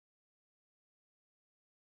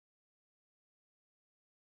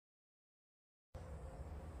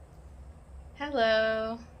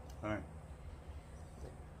Hello. Hi.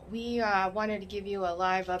 We wanted to give you a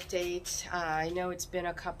live update. I know it's been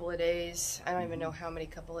a couple of days. I don't even know how many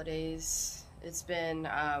couple of days it's been.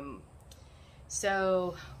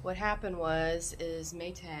 So what happened is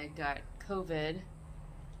Maytag got COVID,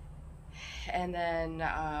 and then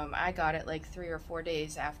I got it like 3 or 4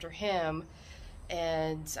 days after him,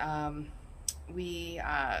 and we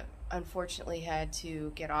unfortunately had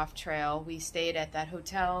to get off trail. We stayed at that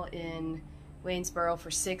hotel in Waynesboro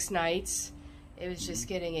for 6 nights. It was just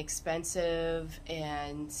getting expensive,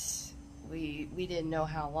 and we didn't know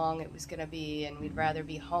how long it was going to be, and we'd rather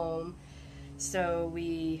be home. So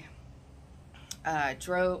we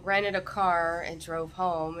rented a car and drove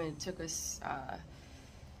home, and it took us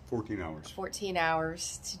 14 hours. 14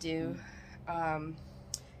 hours to do.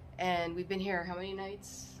 And we've been here how many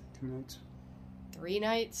nights? 2 nights. 3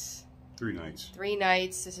 nights? 3 nights. 3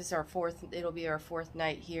 nights. This is our 4th, it'll be our 4th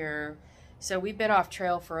night here. So we've been off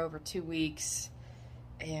trail for over 2 weeks,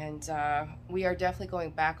 and we are definitely going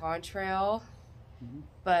back on trail,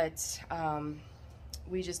 but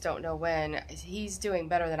we just don't know when. He's doing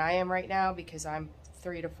better than I am right now because I'm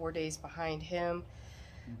 3 to 4 days behind him.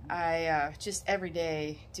 I just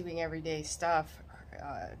doing everyday stuff,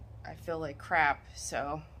 I feel like crap,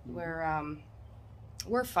 so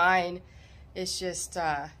we're fine. It's just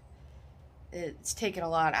it's taken a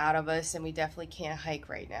lot out of us, and we definitely can't hike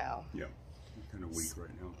right now. Yeah, kind of weak right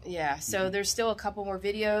now. Yeah, so there's still a couple more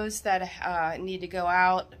videos that need to go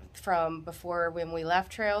out from before when we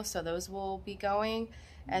left trail, so those will be going,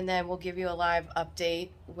 and then we'll give you a live update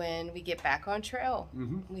when we get back on trail.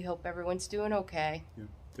 We hope everyone's doing okay. Yeah,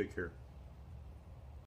 take care.